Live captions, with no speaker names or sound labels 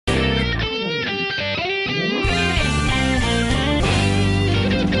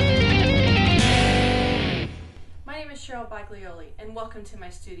and welcome to my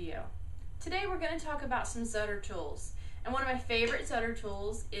studio. Today we're going to talk about some Zutter tools, and one of my favorite Zutter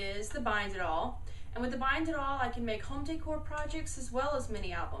tools is the Bind-It-All. And with the Bind-It-All I can make home decor projects as well as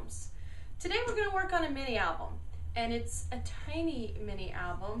mini albums. Today we're going to work on a mini album, and it's a tiny mini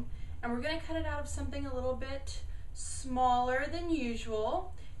album, and we're going to cut it out of something a little bit smaller than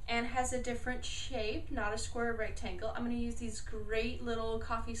usual and has a different shape, not a square rectangle. I'm going to use these great little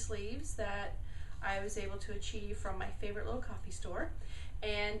coffee sleeves that I was able to achieve from my favorite little coffee store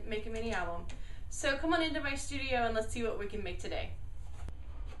and make a mini album. So come on into my studio and let's see what we can make today.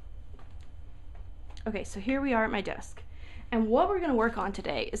 Okay, so here we are at my desk. And what we're going to work on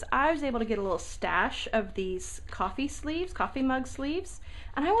today is I was able to get a little stash of these coffee sleeves, coffee mug sleeves,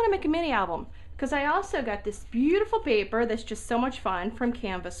 and I want to make a mini album because I also got this beautiful paper that's just so much fun from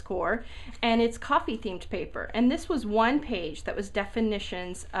Canvas Core, and it's coffee themed paper. And this was one page that was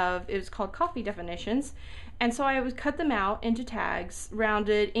definitions of, it was called coffee definitions. And so I would cut them out into tags,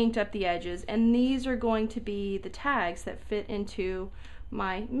 rounded, inked up the edges, and these are going to be the tags that fit into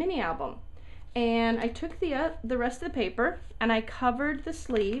my mini album. And I took the rest of the paper and I covered the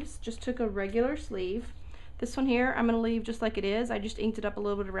sleeves, just took a regular sleeve. This one here I'm going to leave just like it is. I just inked it up a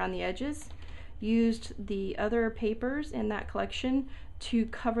little bit around the edges. Used the other papers in that collection to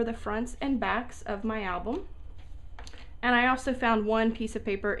cover the fronts and backs of my album. And I also found one piece of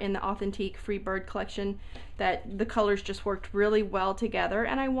paper in the Authentique Free Bird collection that the colors just worked really well together,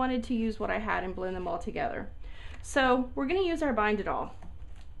 and I wanted to use what I had and blend them all together. So we're going to use our Bind-It-All.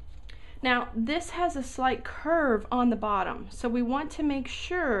 Now this has a slight curve on the bottom, so we want to make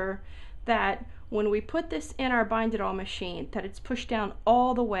sure that when we put this in our Bind-It-All machine that it's pushed down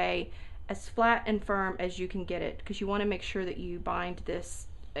all the way as flat and firm as you can get it, because you want to make sure that you bind this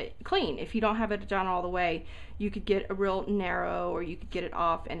clean. If you don't have it done all the way, you could get a real narrow, or you could get it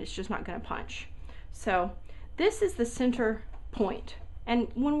off and it's just not going to punch. So this is the center point, and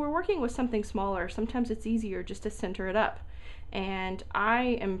when we're working with something smaller, sometimes it's easier just to center it up. And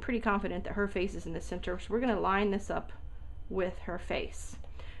I am pretty confident that her face is in the center, so we're going to line this up with her face.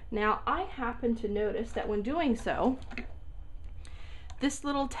 Now I happen to notice that when doing so, this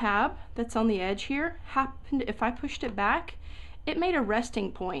little tab that's on the edge here happened, if I pushed it back, it made a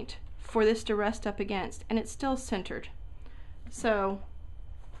resting point for this to rest up against, and it's still centered. So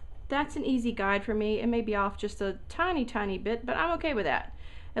that's an easy guide for me. It may be off just a tiny bit, but I'm okay with that.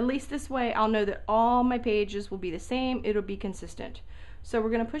 At least this way I'll know that all my pages will be the same, it'll be consistent. So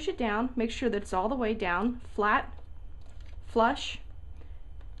we're going to push it down, make sure that it's all the way down, flat, flush,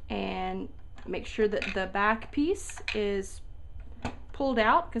 and make sure that the back piece is pulled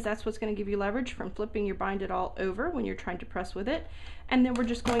out, because that's what's going to give you leverage from flipping your Bind-It-All over when you're trying to press with it. And then we're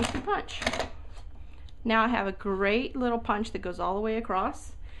just going to punch. Now I have a great little punch that goes all the way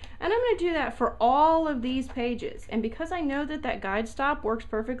across. And I'm going to do that for all of these pages. And because I know that that guide stop works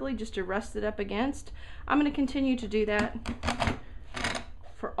perfectly just to rest it up against, I'm going to continue to do that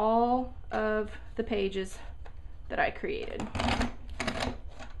for all of the pages that I created.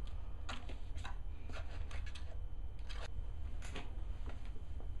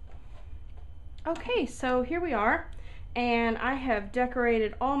 Okay, so here we are, and I have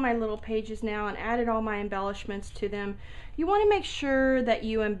decorated all my little pages now and added all my embellishments to them. You want to make sure that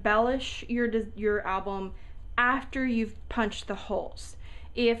you embellish your album after you've punched the holes.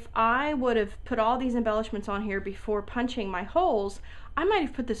 If I would have put all these embellishments on here before punching my holes, I might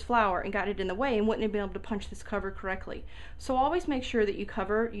have put this flower and got it in the way and wouldn't have been able to punch this cover correctly. So always make sure that you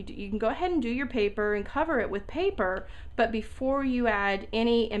cover, you can go ahead and do your paper and cover it with paper, but before you add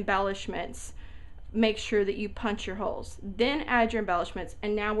any embellishments, make sure that you punch your holes. Then add your embellishments,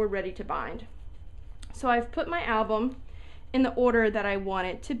 and now we're ready to bind. So I've put my album in the order that I want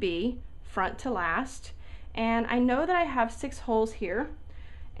it to be, front to last, and I know that I have 6 holes here,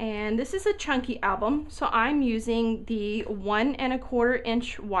 and this is a chunky album, so I'm using the 1 1/4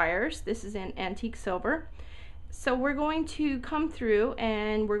 inch wires. This is in antique silver. So we're going to come through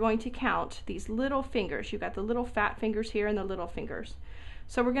and we're going to count these little fingers. You've got the little fat fingers here and the little fingers.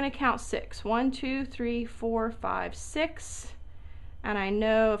 So we're going to count 6. 1, 2, 3, 4, 5, 6. And I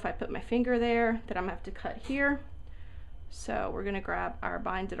know if I put my finger there that I'm going to have to cut here. So we're going to grab our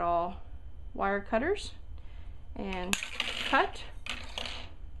Bind-It-All wire cutters and cut.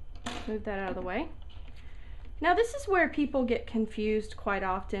 Move that out of the way. Now this is where people get confused quite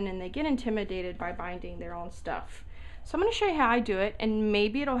often, and they get intimidated by binding their own stuff. So I'm going to show you how I do it, and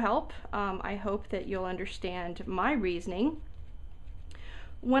maybe it'll help. I hope that you'll understand my reasoning.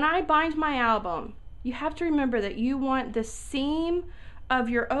 When I bind my album, you have to remember that you want the seam of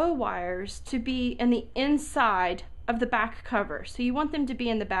your O wires to be in the inside of the back cover. So you want them to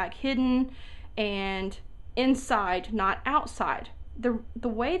be in the back hidden and inside, not outside. the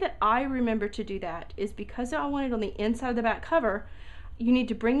way that I remember to do that is because I want it on the inside of the back cover, you need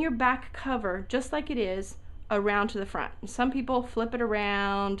to bring your back cover just like it is around to the front. Some people flip it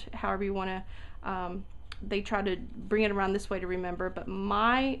around, however you want to, they try to bring it around this way to remember, but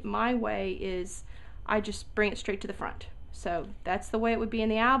my way is I just bring it straight to the front. So that's the way it would be in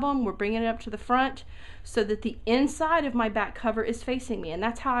the album. We're bringing it up to the front so that the inside of my back cover is facing me, and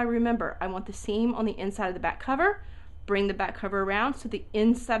that's how I remember. I want the seam on the inside of the back cover, bring the back cover around so the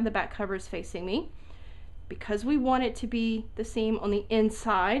inside of the back cover is facing me. Because we want it to be the seam on the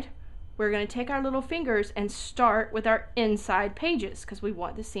inside, we're going to take our little fingers and start with our inside pages because we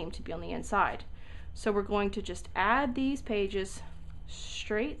want the seam to be on the inside. So we're going to just add these pages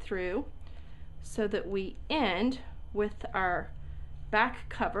straight through so that we end with our back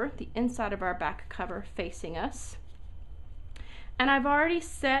cover, the inside of our back cover facing us. And I've already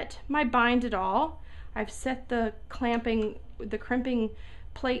set my Bind-It-All. I've set the crimping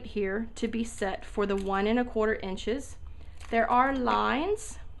plate here to be set for the 1 1/4 inches. There are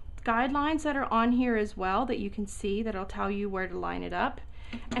lines, guidelines that are on here as well that you can see that'll tell you where to line it up.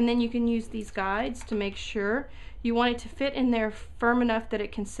 And then you can use these guides to make sure you want it to fit in there firm enough that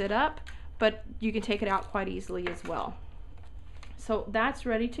it can sit up, but you can take it out quite easily as well. So that's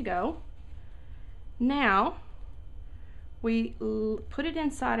ready to go. Now we put it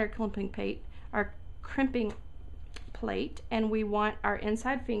inside our crimping plate, and we want our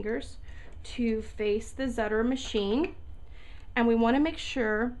inside fingers to face the Zutter machine, and we want to make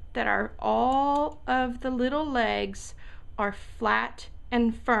sure that all of the little legs are flat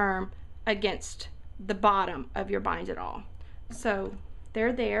and firm against the bottom of your Bind-It-All. So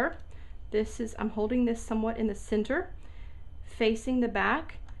they're there. I'm holding this somewhat in the center, facing the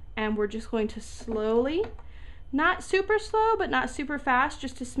back, and we're just going to slowly, not super slow, but not super fast,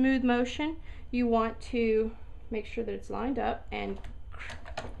 just a smooth motion. You want to make sure that it's lined up and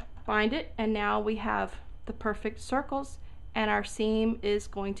bind it, and now we have the perfect circles, and our seam is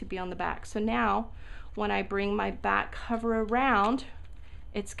going to be on the back. So now when I bring my back cover around,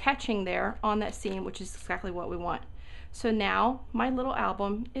 it's catching there on that seam, which is exactly what we want. So now my little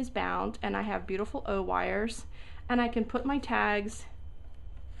album is bound, and I have beautiful O-wires, and I can put my tags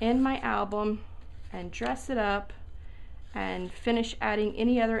in my album and dress it up and finish adding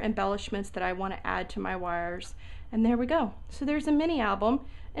any other embellishments that I want to add to my wires. And there we go. So there's a mini album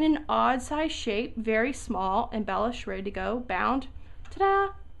in an odd size shape, very small, embellished, ready to go, bound.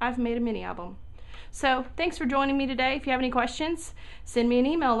 Ta-da! I've made a mini album. So thanks for joining me today. If you have any questions, send me an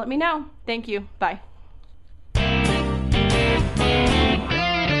email, let me know. Thank you. Bye.